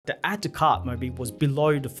The add to cart maybe was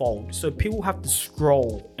below the fold, so people have to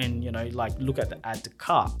scroll and look at the add to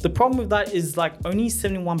cart. The problem with that is only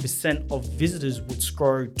 71% of visitors would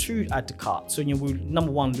scroll to add to cart, so we're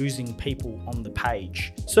number one losing people on the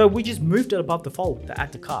page. So we just moved it above the fold, the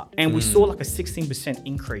add to cart, and we saw a 16%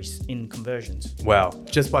 increase in conversions. Wow,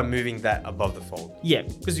 just by moving that above the fold. Yeah,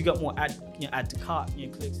 because you got more add to cart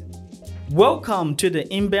clicks. Welcome to the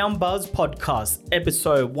Inbound Buzz podcast,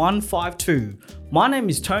 episode 152. My name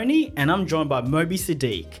is Tony, and I'm joined by Moby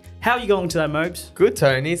Sadiq. How are you going today, Mobes? Good,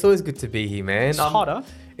 Tony. It's always good to be here, man. It's hotter.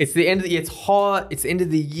 It's the end of the year. It's hot. It's the end of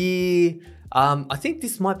the year. I think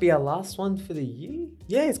this might be our last one for the year.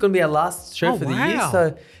 Yeah, it's going to be our last show for the year.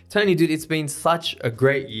 So, Tony, dude, it's been such a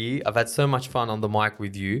great year. I've had so much fun on the mic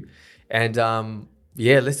with you. And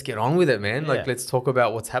let's get on with it, man. Let's talk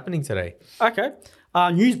about what's happening today. Okay.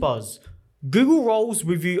 News buzz. Google roles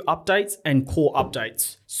review updates and core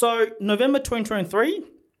updates. So November 2023,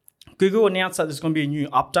 Google announced that there's going to be a new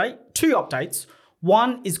update, two updates.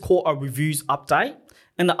 One is called a reviews update,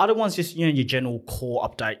 and the other one's just your general core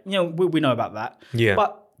update. We know about that. Yeah.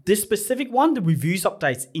 But this specific one, the reviews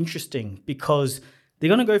update, is interesting because they're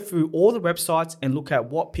going to go through all the websites and look at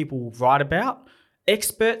what people write about,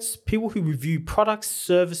 experts, people who review products,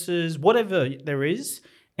 services, whatever there is,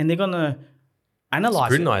 and they're going to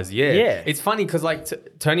scrutinize, yeah. It's funny because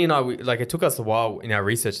Tony and I, it took us a while in our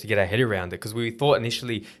research to get our head around it because we thought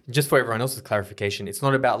initially, just for everyone else's clarification, it's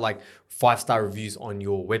not about 5-star reviews on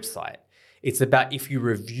your website. It's about if you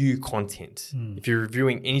review content. If you're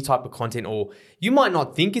reviewing any type of content, or you might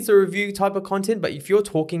not think it's a review type of content, but if you're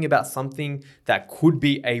talking about something that could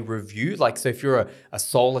be a review, so if you're a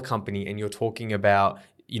solar company and you're talking about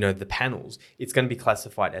the panels, it's going to be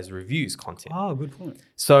classified as reviews content. Oh, good point.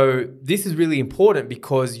 So this is really important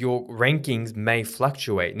because your rankings may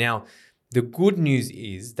fluctuate. Now, the good news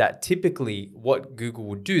is that typically what Google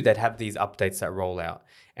would do, they'd have these updates that roll out.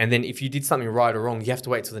 And then if you did something right or wrong, you have to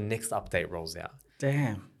wait till the next update rolls out.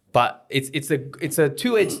 Damn. But it's a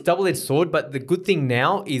two-edged, double-edged sword. But the good thing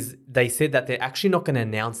now is they said that they're actually not going to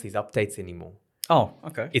announce these updates anymore. Oh,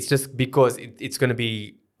 okay. It's just because it's going to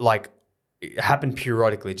be happen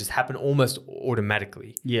periodically, just happen almost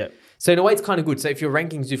automatically. Yeah. So in a way, it's kind of good. So if your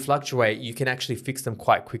rankings do fluctuate, you can actually fix them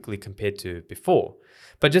quite quickly compared to before.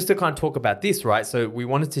 But just to kind of talk about this, right? So we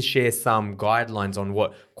wanted to share some guidelines on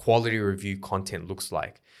what quality review content looks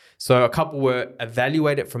like. So a couple were: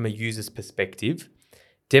 evaluate it from a user's perspective,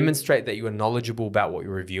 demonstrate that you are knowledgeable about what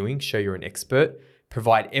you're reviewing, show you're an expert,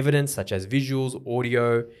 provide evidence such as visuals,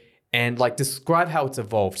 audio, and describe how it's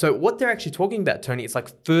evolved. So what they're actually talking about, Tony, it's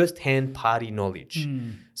first-hand party knowledge.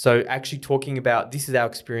 So actually talking about, this is our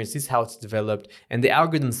experience, this is how it's developed, and the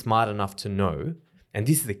algorithm's smart enough to know, and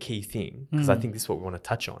this is the key thing, because I think this is what we want to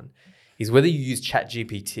touch on, is whether you use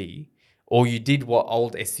ChatGPT or you did what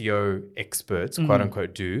old SEO experts, quote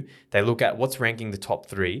unquote, do. They look at what's ranking the top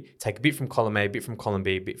 3, take a bit from column A, a bit from column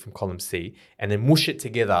B, a bit from column C, and then mush it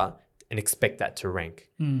together and expect that to rank.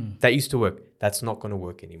 That used to work. That's not going to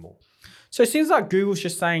work anymore. So it seems like Google's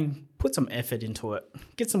just saying, put some effort into it.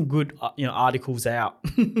 Get some good articles out.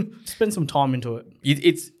 Spend some time into it.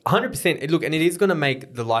 It's 100%. Look, and it is going to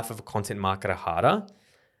make the life of a content marketer harder.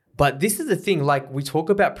 But this is the thing, we talk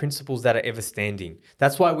about principles that are ever standing.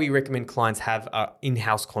 That's why we recommend clients have an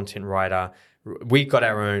in-house content writer. We got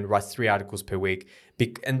our own, writes 3 articles per week.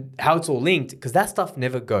 And how it's all linked, because that stuff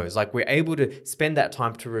never goes. We're able to spend that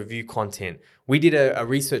time to review content. We did a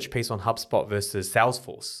research piece on HubSpot versus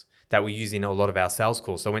Salesforce that we use in a lot of our sales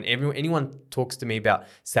calls. So when anyone talks to me about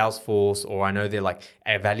Salesforce, or I know they're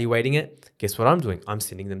evaluating it, guess what I'm doing? I'm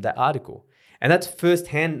sending them that article. And that's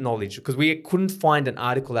first-hand knowledge, because we couldn't find an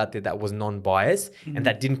article out there that was non-biased and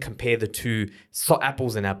that didn't compare the two,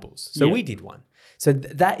 apples and apples. So we did one. So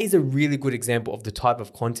that is a really good example of the type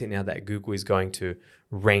of content now that Google is going to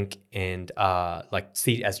rank and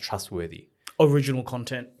see as trustworthy. Original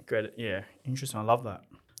content. Great. Yeah. Interesting. I love that.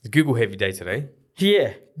 It's Google heavy day today.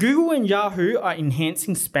 Yeah. Google and Yahoo are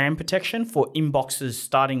enhancing spam protection for inboxes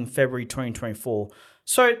starting February 2024.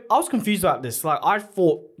 So I was confused about this. I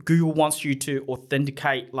thought Google wants you to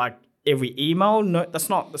authenticate every email. No, that's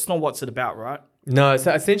not what it's about, right? No,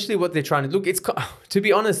 so essentially what they're trying to look, to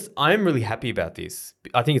be honest, I'm really happy about this.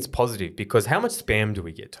 I think it's positive because how much spam do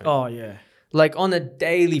we get, Tony? Oh, yeah. On a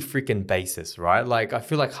daily freaking basis, right? I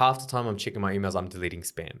feel half the time I'm checking my emails, I'm deleting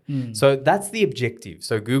spam. So that's the objective.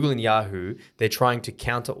 So Google and Yahoo, they're trying to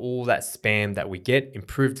counter all that spam that we get,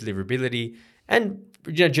 improve deliverability, and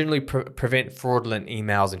generally prevent fraudulent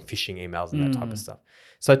emails and phishing emails and that type of stuff.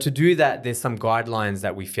 So to do that, there's some guidelines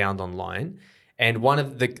that we found online. And one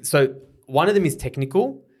of them is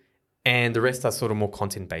technical and the rest are sort of more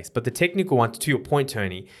content based. But the technical one, to your point,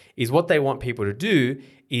 Tony, is what they want people to do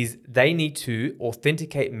is they need to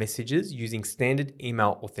authenticate messages using standard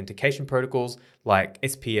email authentication protocols like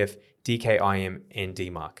SPF, DKIM, and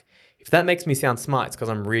DMARC. If that makes me sound smart, it's because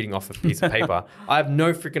I'm reading off a piece of paper. I have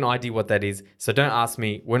no freaking idea what that is. So don't ask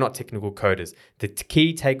me. We're not technical coders. The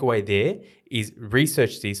key takeaway there is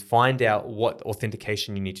research these, find out what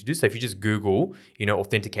authentication you need to do. So if you just Google,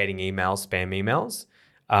 authenticating emails, spam emails,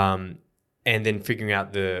 and then figuring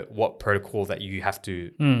out what protocol that you have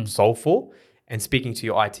to solve for, and speaking to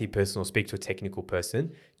your IT person or speak to a technical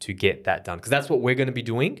person to get that done. Because that's what we're going to be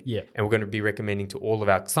doing. Yeah. And we're going to be recommending to all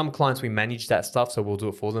of some clients, we manage that stuff, so we'll do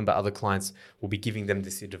it for them. But other clients will be giving them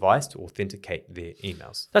this device to authenticate their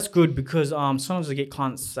emails. That's good because sometimes I get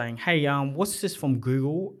clients saying, hey, what's this from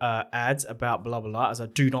Google ads about blah, blah, blah. As I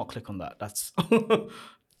do not click on that. That's...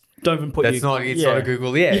 Don't even put it's not a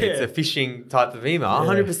Google, it's a phishing type of email.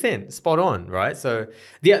 100% spot on, right? So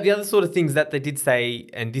the other sort of things that they did say,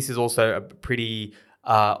 and this is also a pretty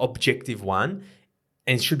objective one,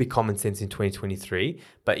 and it should be common sense in 2023,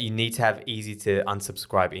 but you need to have easy to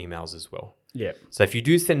unsubscribe emails as well. Yeah. So if you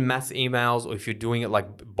do send mass emails, or if you're doing it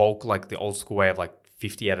like bulk, like the old school way of like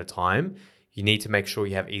 50 at a time, you need to make sure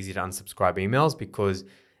you have easy to unsubscribe emails, because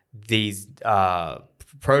these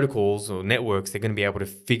protocols or networks, they're going to be able to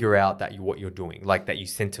figure out what you're doing, like that you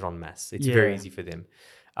sent it en masse. It's very easy for them.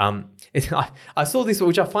 I saw this,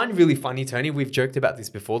 which I find really funny, Tony. We've joked about this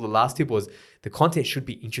before. The last tip was the content should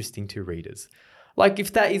be interesting to readers. Like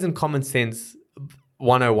if that isn't common sense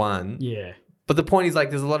 101. Yeah. But the point is like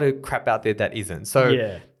there's a lot of crap out there that isn't.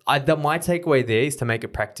 So my takeaway there is to make it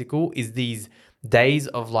practical is these days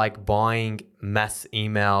of like buying mass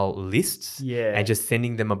email lists and just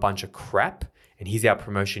sending them a bunch of crap. And here's our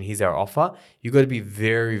promotion, here's our offer. You got to be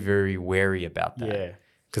very, very wary about that. Yeah.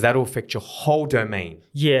 Because that'll affect your whole domain.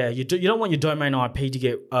 Yeah, you don't want your domain IP to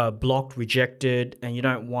get blocked, rejected, and you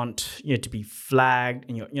don't want to be flagged,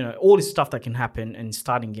 and all this stuff that can happen and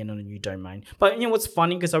starting again on a new domain. But what's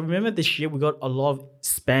funny, because I remember this year we got a lot of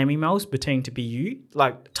spam emails pretending to be you,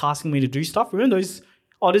 like tasking me to do stuff. Remember those?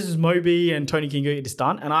 Oh, this is Moby and Tony can get this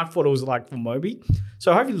done, and I thought it was like for Moby.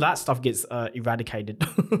 So hopefully that stuff gets eradicated.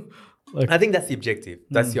 I think that's the objective.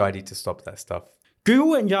 That's the idea, to stop that stuff.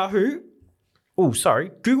 Google and Yahoo.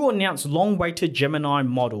 Google announced long-awaited Gemini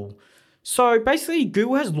model. So basically,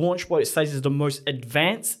 Google has launched what it says is the most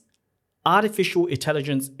advanced artificial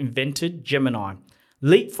intelligence invented, Gemini,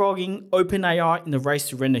 leapfrogging OpenAI in the race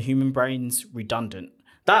to render human brains redundant.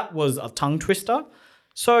 That was a tongue twister.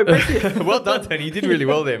 So basically, well done, Tony. You did really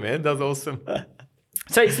well there, man. That was awesome.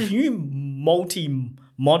 So it's a new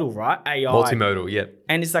multi-model, right? AI. Multimodal, yeah.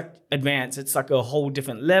 And it's like advanced. It's like a whole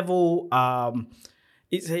different level.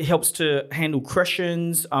 It helps to handle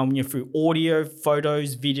questions through audio,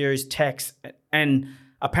 photos, videos, text, and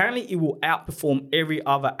apparently it will outperform every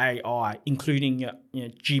other AI, including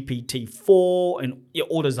GPT-4 and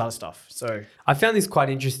all those other stuff. So I found this quite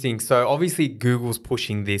interesting. So obviously Google's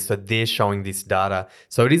pushing this, so they're showing this data.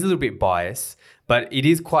 So it is a little bit biased, but it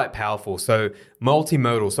is quite powerful. So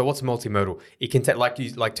multimodal. So what's multimodal? It can take,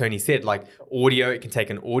 like Tony said, like audio. It can take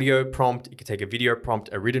an audio prompt. It can take a video prompt,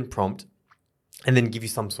 a written prompt, and then give you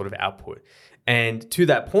some sort of output. And to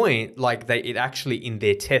that point, it actually in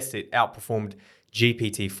their test, it outperformed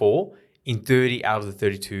GPT-4 in 30 out of the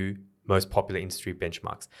 32 most popular industry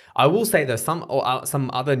benchmarks. I will say though, some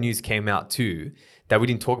other news came out too that we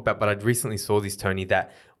didn't talk about, but I recently saw this, Tony,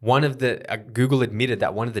 that one of the Google admitted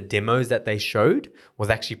that one of the demos that they showed was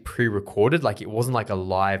actually pre-recorded. Like it wasn't like a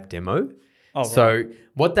live demo. Oh, so right.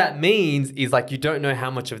 what that means is like you don't know how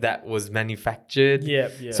much of that was manufactured. Yeah.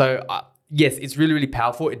 So yes, it's really, really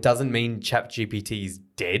powerful. It doesn't mean ChatGPT is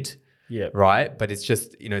dead. Yeah. Right. But it's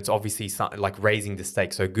just, it's obviously like raising the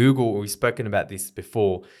stakes. So Google, we've spoken about this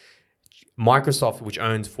before. Microsoft, which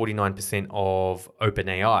owns 49% of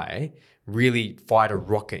OpenAI, really fired a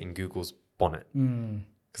rocket in Google's bonnet.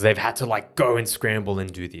 Because they've had to go and scramble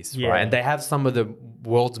and do this. Yeah. Right. And they have some of the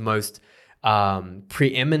world's most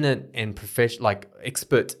preeminent and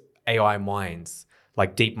expert AI minds,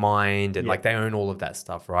 like DeepMind, and they own all of that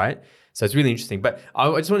stuff. Right. So it's really interesting. But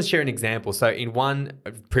I just want to share an example. So in one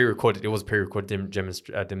pre-recorded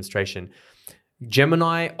demonstration,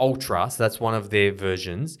 Gemini Ultra, so that's one of their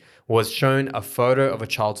versions, was shown a photo of a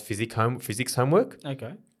child's physics homework.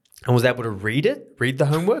 Okay. And was able to read the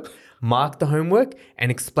homework, mark the homework,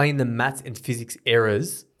 and explain the maths and physics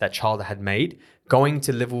errors that child had made, going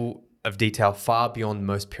to level of detail far beyond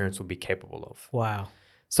most parents would be capable of. Wow.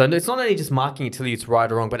 So it's not only just marking it till it's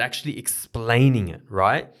right or wrong, but actually explaining it,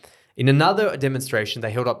 right? In another demonstration,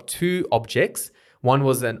 they held up two objects. One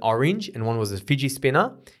was an orange and one was a fidget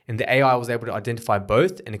spinner. And the AI was able to identify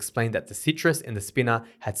both and explain that the citrus and the spinner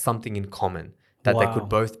had something in common, that they could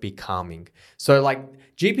both be calming. So like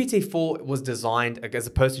GPT-4 was designed as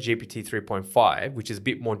opposed to GPT 3.5, which is a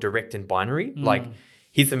bit more direct and binary. Like,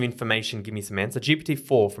 here's some information, give me some answer.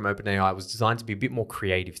 GPT-4 from OpenAI was designed to be a bit more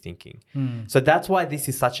creative thinking. So that's why this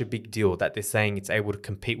is such a big deal, that they're saying it's able to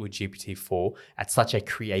compete with GPT-4 at such a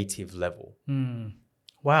creative level.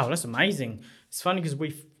 Wow, that's amazing. It's funny because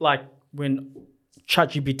when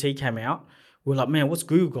ChatGPT came out, we're like, man, what's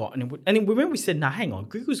Google got? And remember we said, nah, hang on,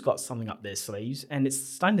 Google's got something up their sleeves and it's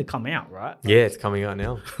starting to come out, right? Yeah, it's coming out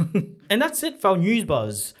now. And that's it for our news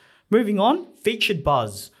buzz. Moving on, featured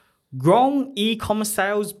buzz. Growing e-commerce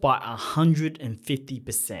sales by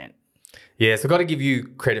 150%. Yeah, so I've got to give you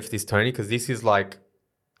credit for this, Tony, because this is like,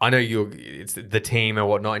 I know it's the team and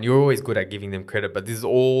whatnot, and you're always good at giving them credit, but this is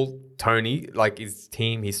all Tony, like his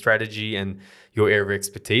team, his strategy, and your area of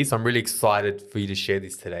expertise. So I'm really excited for you to share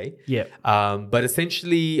this today. Yeah. But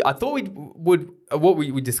essentially, I thought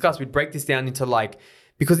we'd discuss, we'd break this down into like,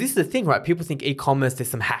 because this is the thing, right? People think e-commerce, there's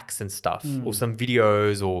some hacks and stuff, or some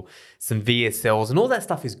videos or some VSLs, and all that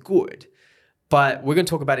stuff is good. But we're going to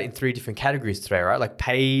talk about it in 3 different categories today, right? Like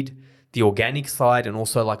paid, the organic side, and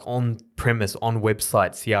also like on-premise,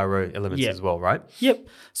 on-website CRO elements as well, right? Yep.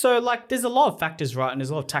 So like there's a lot of factors, right? And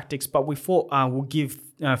there's a lot of tactics, but we thought we'll give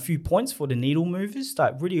a few points for the needle movers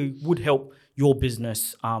that really would help your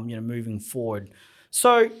business, moving forward.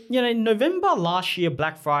 So, in November last year,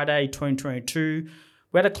 Black Friday 2022,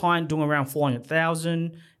 we had a client doing around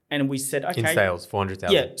 400,000 and we said, okay. In sales,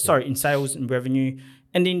 400,000. Yeah, sorry, in sales and revenue.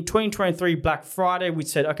 And in 2023, Black Friday, we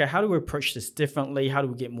said, okay, how do we approach this differently? How do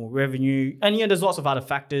we get more revenue? And, there's lots of other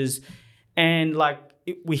factors. And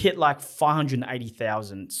we hit like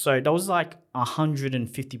 580,000. So that was like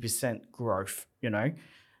 150% growth,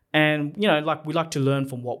 And, we like to learn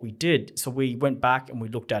from what we did. So we went back and we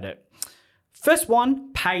looked at it. First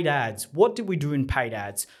one, paid ads. What did we do in paid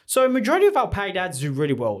ads? So majority of our paid ads do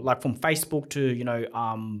really well, like from Facebook to,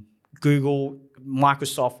 Google,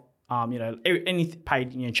 Microsoft, any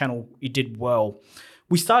paid channel, it did well.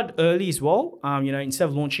 We started early as well. Instead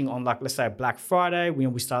of launching on let's say Black Friday,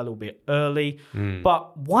 we started a little bit early.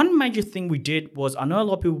 But one major thing we did was, I know a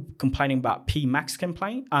lot of people complaining about PMax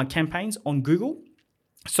campaigns on Google.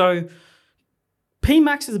 So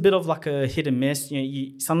PMax is a bit of like a hit and miss.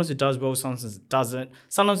 Sometimes it does well, sometimes it doesn't.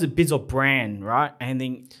 Sometimes it bids off brand, right? And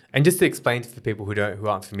just to explain for people who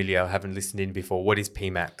aren't familiar, haven't listened in before, what is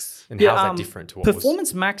PMax and how is that different to what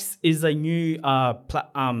Performance Max is a new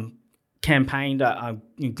campaign that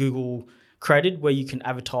Google created where you can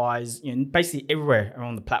advertise basically everywhere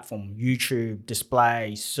around the platform: YouTube,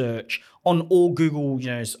 display, search, on all Google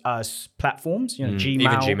platforms. Gmail,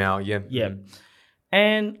 even Gmail, yeah. Yeah.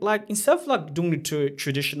 And instead of doing it to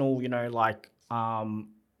traditional,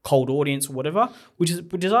 cold audience or whatever, we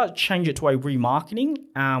decided to change it to a remarketing,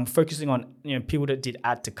 focusing on people that did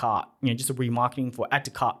add to cart, just a remarketing for add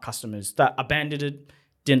to cart customers that abandoned it,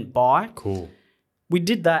 didn't buy. Cool. We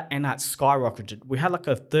did that and that skyrocketed. We had a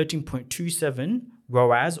 13.27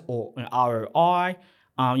 ROAS or an ROI.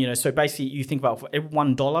 So basically you think about for every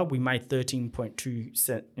 $1 we made 13.2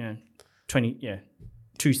 cent,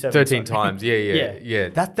 13 times, yeah.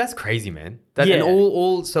 That's crazy, man. And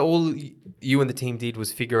all you and the team did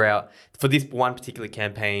was figure out for this one particular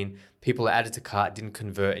campaign, people added to cart, didn't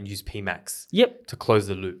convert, and used PMax. Yep. To close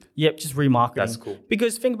the loop. Yep, just remarketing. That's cool.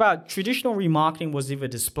 Because think about traditional remarketing was either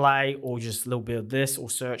display or just a little bit of this or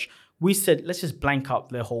search. We said, let's just blank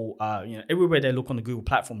up the whole, everywhere they look on the Google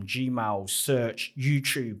platform, Gmail, search,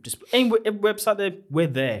 YouTube, display, any website there, we're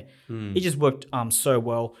there. It just worked so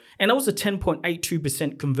well. And that was a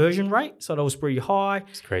 10.82% conversion rate. So that was pretty high.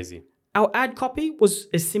 It's crazy. Our ad copy was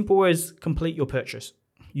as simple as complete your purchase.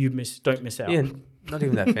 Don't miss out. Yeah, not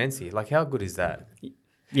even that fancy. How good is that?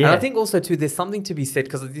 Yeah. And I think also too, there's something to be said,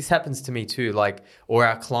 because this happens to me too, or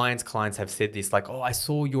our clients have said this, oh, I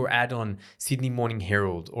saw your ad on Sydney Morning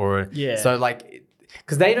Herald, or so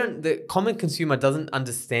because the common consumer doesn't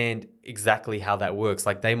understand exactly how that works.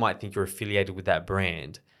 They might think you're affiliated with that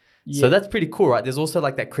brand. Yeah. So that's pretty cool, right? There's also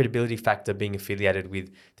that credibility factor being affiliated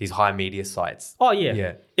with these high media sites. Oh yeah.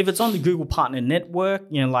 Yeah. If it's on the Google Partner Network,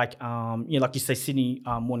 like you say, Sydney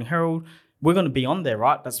Morning Herald, we're going to be on there,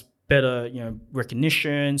 right? That's better,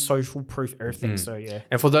 recognition, social proof, everything. So yeah.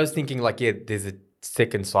 And for those thinking there's a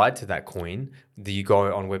second side to that coin, that you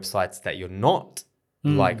go on websites that you're not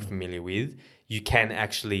familiar with, you can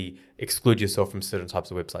actually exclude yourself from certain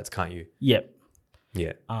types of websites, can't you? Yep.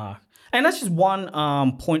 Yeah. And that's just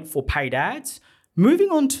one point for paid ads. Moving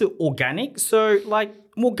on to organic. So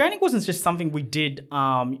organic wasn't just something we did,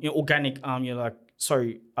 organic,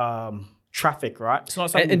 traffic, right? It's not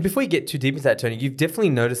something. And before you get too deep into that, Tony, you've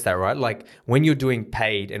definitely noticed that, right? Like when you're doing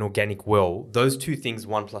paid and organic well, those two things,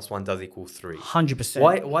 1+1 does equal 3.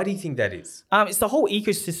 100%. Why do you think that is? It's the whole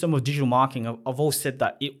ecosystem of digital marketing. I've always said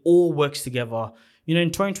that it all works together. You know,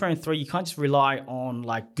 in 2023, you can't just rely on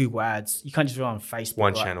like Google Ads. You can't just rely on Facebook.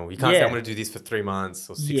 One right? channel. You can't say I'm going to do this for 3 months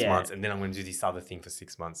or 6 months, and then I'm going to do this other thing for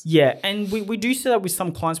 6 months. Yeah, and we do see that with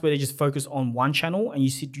some clients where they just focus on one channel, and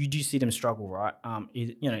you do see them struggle, right?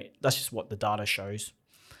 That's just what the data shows.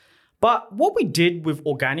 But what we did with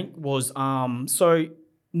organic was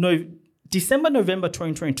December, November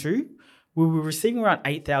 2022, we were receiving around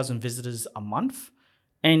 8,000 visitors a month,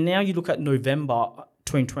 and now you look at November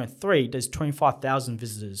 2023, there's 25,000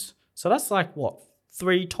 visitors. So that's like what,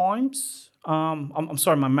 3 times? I'm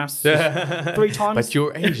sorry, my maths is 3 times. But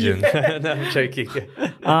you're Asian. No, I'm joking.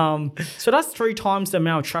 So that's 3 times the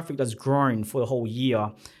amount of traffic that's grown for the whole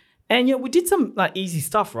year. And we did some like easy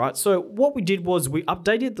stuff, right? So what we did was we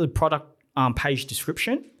updated the product page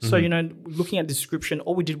description. So looking at the description,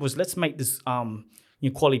 all we did was let's make this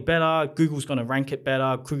quality better. Google's going to rank it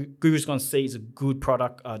better. Google's going to see it's a good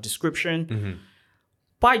product description. Mm-hmm.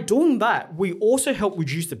 By doing that, we also help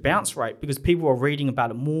reduce the bounce rate because people are reading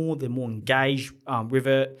about it more. They're more engaged with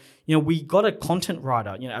it. We got a content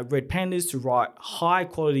writer, at Red Pandas to write high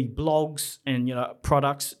quality blogs and,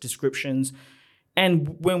 products, descriptions.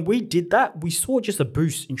 And when we did that, we saw just a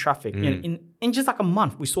boost in traffic. In just like a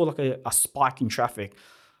month, we saw like a spike in traffic.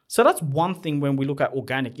 So that's one thing when we look at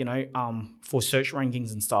organic, for search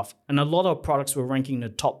rankings and stuff. And a lot of products were ranking in the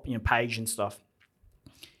top page and stuff.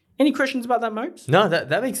 Any questions about that, Mopes? No,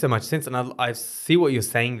 that makes so much sense. And I see what you're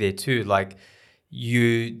saying there too. Like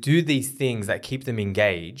you do these things that keep them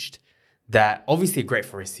engaged that obviously are great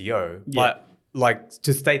for SEO, but like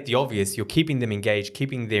to state the obvious, you're keeping them engaged,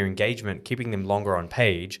 keeping their engagement, keeping them longer on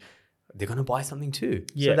page. They're going to buy something too.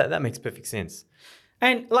 Yeah. So that makes perfect sense.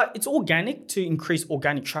 And like it's organic to increase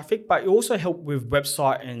organic traffic, but it also help with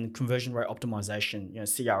website and conversion rate optimization,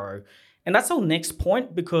 CRO. And that's our next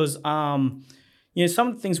point because some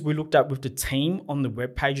of the things we looked at with the team on the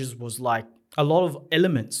web pages was like a lot of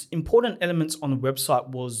elements, important elements on the website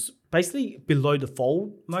was basically below the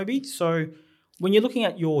fold, maybe. So when you're looking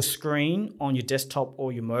at your screen on your desktop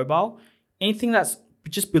or your mobile, anything that's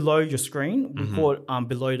just below your screen, we call it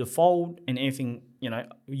below the fold, and anything,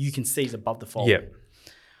 you can see is above the fold. Yeah.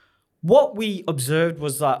 What we observed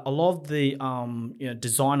was that a lot of the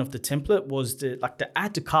design of the template was the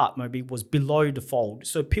add to cart maybe was below the fold.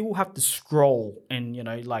 So people have to scroll and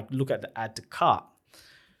look at the add to cart.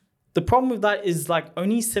 The problem with that is like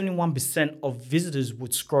only 71% of visitors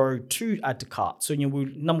would scroll to add to cart. So we're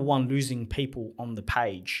number one losing people on the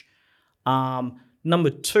page. Number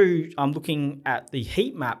two, I'm looking at the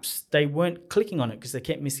heat maps. They weren't clicking on it because they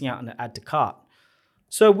kept missing out on the add to cart.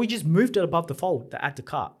 So we just moved it above the fold, the add to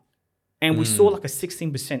cart. And we saw like a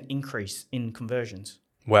 16% increase in conversions.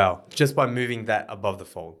 Wow. Just by moving that above the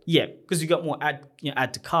fold. Yeah, because you got more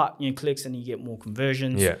add to cart clicks and you get more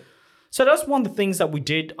conversions. Yeah. So that's one of the things that we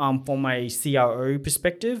did from a CRO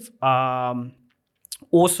perspective. That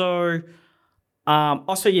was a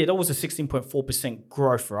 16.4%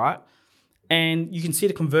 growth, right? And you can see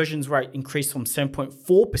the conversions rate increased from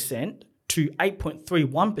 7.4% to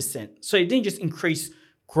 8.31%. So it didn't just increase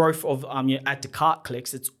growth of your add to cart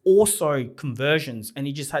clicks, it's also conversions, and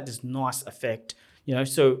it just had this nice effect.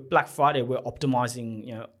 So Black Friday we're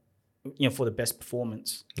optimizing for the best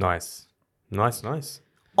performance. Nice.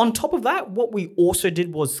 On top of that, what we also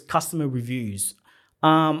did was customer reviews.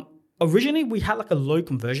 Originally we had like a low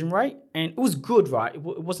conversion rate and it was good, right? It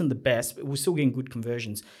wasn't the best, but we were still getting good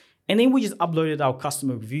conversions. And then we just uploaded our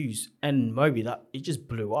customer reviews, and maybe that it just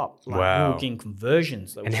blew up. Like wow. We were getting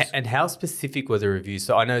conversions. And how specific were the reviews?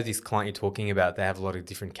 So I know this client you're talking about, they have a lot of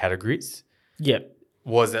different categories. Yeah.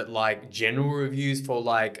 Was it like general reviews for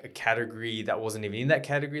like a category that wasn't even in that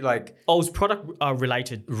category? Like, it was product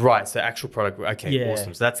related. Right. So actual product. Okay. Yeah.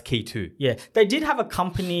 Awesome. So that's key too. Yeah. They did have a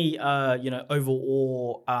company,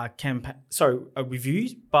 overall campaign,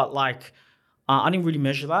 reviews, but like, I didn't really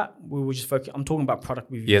measure that. We were just focused. I'm talking about product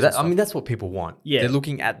reviews. Yeah, that's what people want. Yeah. They're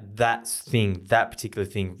looking at that particular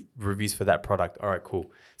thing, reviews for that product. All right, cool.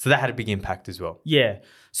 So that had a big impact as well. Yeah.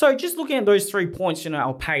 So just looking at those 3 points,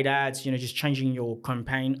 our paid ads, just changing your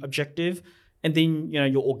campaign objective, and then,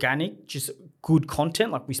 your organic, just good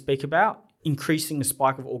content like we speak about, increasing the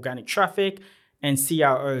spike of organic traffic, and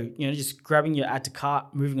CRO, just grabbing your add to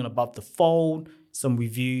cart, moving it above the fold, some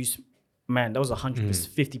reviews. Man, that was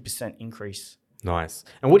 50% increase. Nice.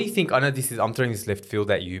 And what do you think? I know I'm throwing this left field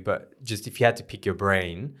at you, but just if you had to pick your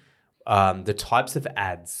brain, the types of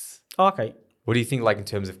ads Okay. What do you think, like in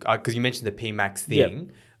terms of, because you mentioned the PMAX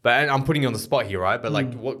thing, but I'm putting you on the spot here, right? But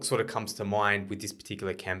like what sort of comes to mind with this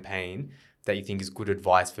particular campaign that you think is good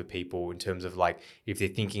advice for people in terms of like, if they're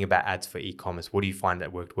thinking about ads for e-commerce, what do you find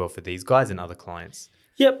that worked well for these guys and other clients?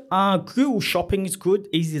 Yep. Google Shopping is good,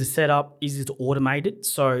 easy to set up, easy to automate it.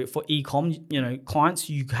 So for e-com, clients,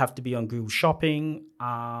 you have to be on Google Shopping.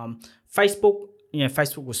 Facebook,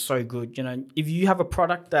 Facebook was so good. If you have a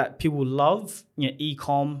product that people love,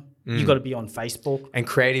 e-com, you got to be on Facebook. And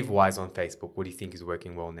creative wise on Facebook, what do you think is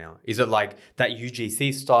working well now? Is it like that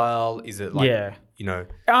UGC style? Is it like,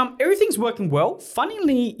 everything's working well.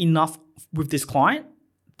 Funnily enough, with this client,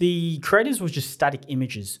 the creatives was just static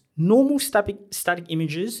images, normal static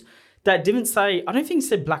images that didn't say, I don't think it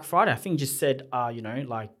said Black Friday. I think it just said,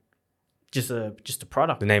 just a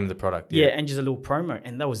product. The name of the product. Yeah, and just a little promo.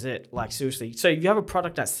 And that was it. Like, seriously. So if you have a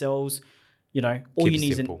product that sells, all Keep you it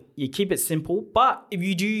need simple. is, keep it simple. But if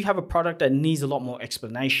you do have a product that needs a lot more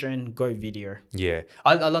explanation, go video. Yeah,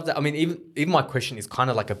 I love that. I mean, even my question is kind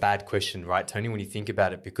of like a bad question, right, Tony, when you think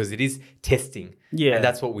about it, because it is testing. Yeah. And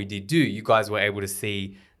that's what we did do. You guys were able to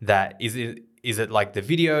see that is it like the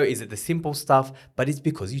video? Is it the simple stuff? But it's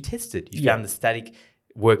because you tested. You found the static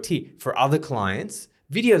worked here. For other clients,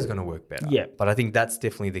 video is going to work better. Yeah. But I think that's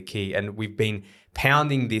definitely the key. And we've been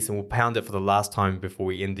pounding this, and we'll pound it for the last time before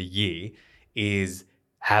we end the year, is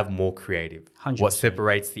have more creative. 100%. What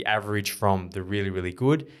separates the average from the really, really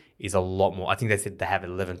good is a lot more. I think they said they have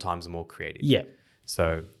 11 times more creative. Yeah.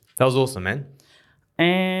 So that was awesome, man.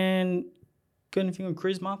 And got anything on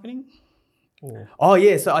cruise marketing? Oh,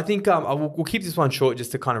 yeah. So I think we'll keep this one short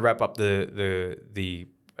just to kind of wrap up the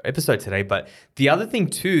episode today. But the other thing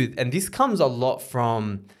too, and this comes a lot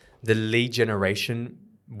from the lead generation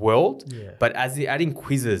world, but as you're adding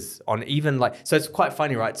quizzes on even like, so it's quite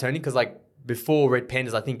funny, right, Tony? Because like before Red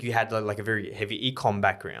Pandas, I think you had like a very heavy e-com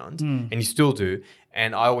background and you still do.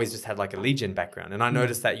 And I always just had like a lead gen background. And I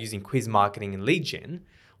noticed that using quiz marketing and lead gen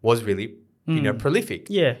was really prolific.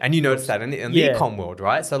 Yeah. And you notice that in the e-com world,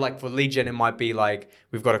 right? So like for lead gen, it might be like,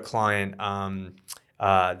 we've got a client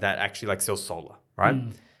that actually like sells solar,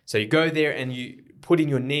 right? So you go there and you put in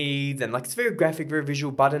your needs, and like it's very graphic, very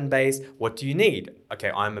visual, button based. What do you need?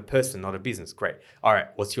 Okay, I'm a person, not a business. Great. All right,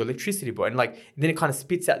 what's your electricity bill? And like then it kind of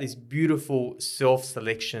spits out this beautiful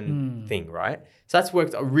self-selection thing, right? So that's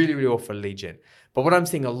worked really, really well for lead gen. But what I'm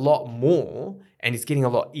seeing a lot more, and it's getting a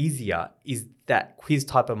lot easier, is that quiz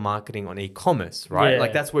type of marketing on e-commerce, right? Yeah.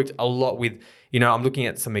 Like that's worked a lot with, I'm looking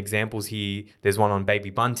at some examples here. There's one on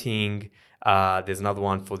baby bunting. There's another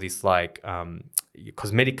one for this like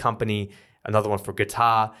cosmetic company, another one for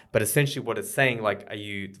guitar. But essentially what it's saying, like, are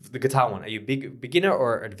you, the guitar one, are you beginner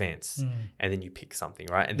or advanced? And then you pick something,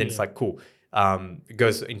 right? And then it's like, cool. It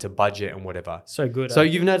goes into budget and whatever. So good. So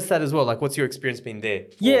you've noticed that as well. Like, what's your experience been there?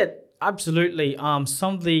 Yeah, absolutely.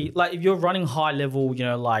 Some of the, like, if you're running high level,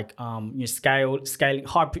 scaling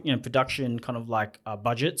high, production kind of like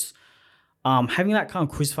budgets, having that kind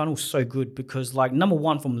of quiz funnel is so good because, like, number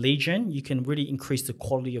one, from lead gen, you can really increase the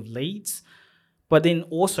quality of leads. But then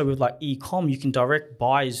also with like e-com, you can direct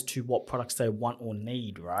buyers to what products they want or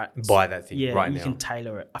need, right? Buy that thing right now. You can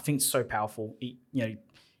tailor it. I think it's so powerful. You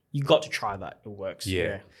got to try that. It works.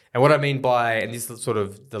 Yeah. And what I mean by, and this is sort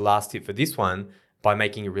of the last tip for this one, by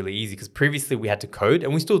making it really easy, because previously we had to code,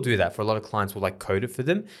 and we still do that for a lot of clients. We'll like code it for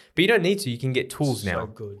them, but you don't need to. You can get tools now.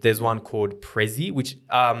 Good. There's one called Prezi, which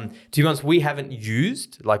to be honest, we haven't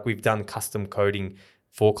used. Like we've done custom coding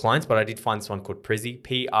for clients, but I did find this one called Prezi,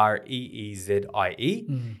 Preezie.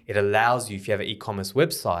 It allows you, if you have an e-commerce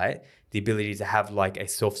website, the ability to have like a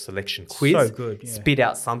self-selection quiz, so good, spit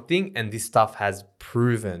out something, and this stuff has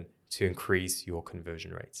proven to increase your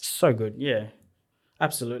conversion rates. So good, yeah.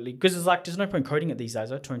 Absolutely. Because it's like, there's no point coding it these days,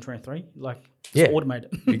 2023. Like, it's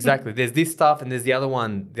automated. Exactly. There's this stuff, and there's the other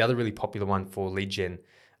one, the other really popular one for lead gen,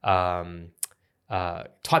 Typeform.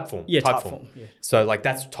 Yeah, Typeform. Yeah. So like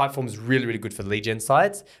Typeform is really, really good for lead gen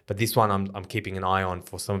sites, but this one I'm keeping an eye on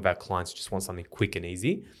for some of our clients who just want something quick and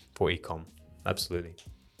easy for e-com. Absolutely.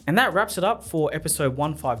 And that wraps it up for episode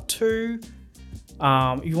 152.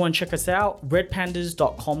 If you want to check us out,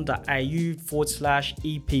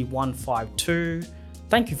 redpandas.com.au/EP152.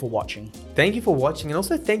 Thank you for watching. Thank you for watching, and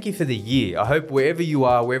also thank you for the year. I hope wherever you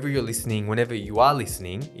are, wherever you're listening, whenever you are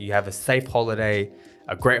listening, you have a safe holiday,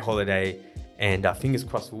 a great holiday, and fingers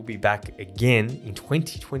crossed we'll be back again in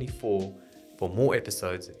 2024 for more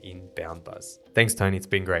episodes in Bound Buzz. Thanks, Tony. It's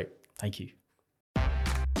been great. Thank you.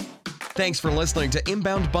 Thanks for listening to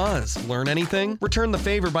Inbound Buzz. Learn anything? Return the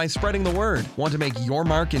favor by spreading the word. Want to make your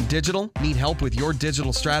mark in digital? Need help with your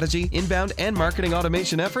digital strategy, inbound, and marketing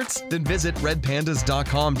automation efforts? Then visit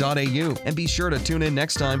redpandas.com.au and be sure to tune in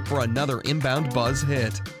next time for another Inbound Buzz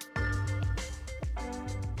hit.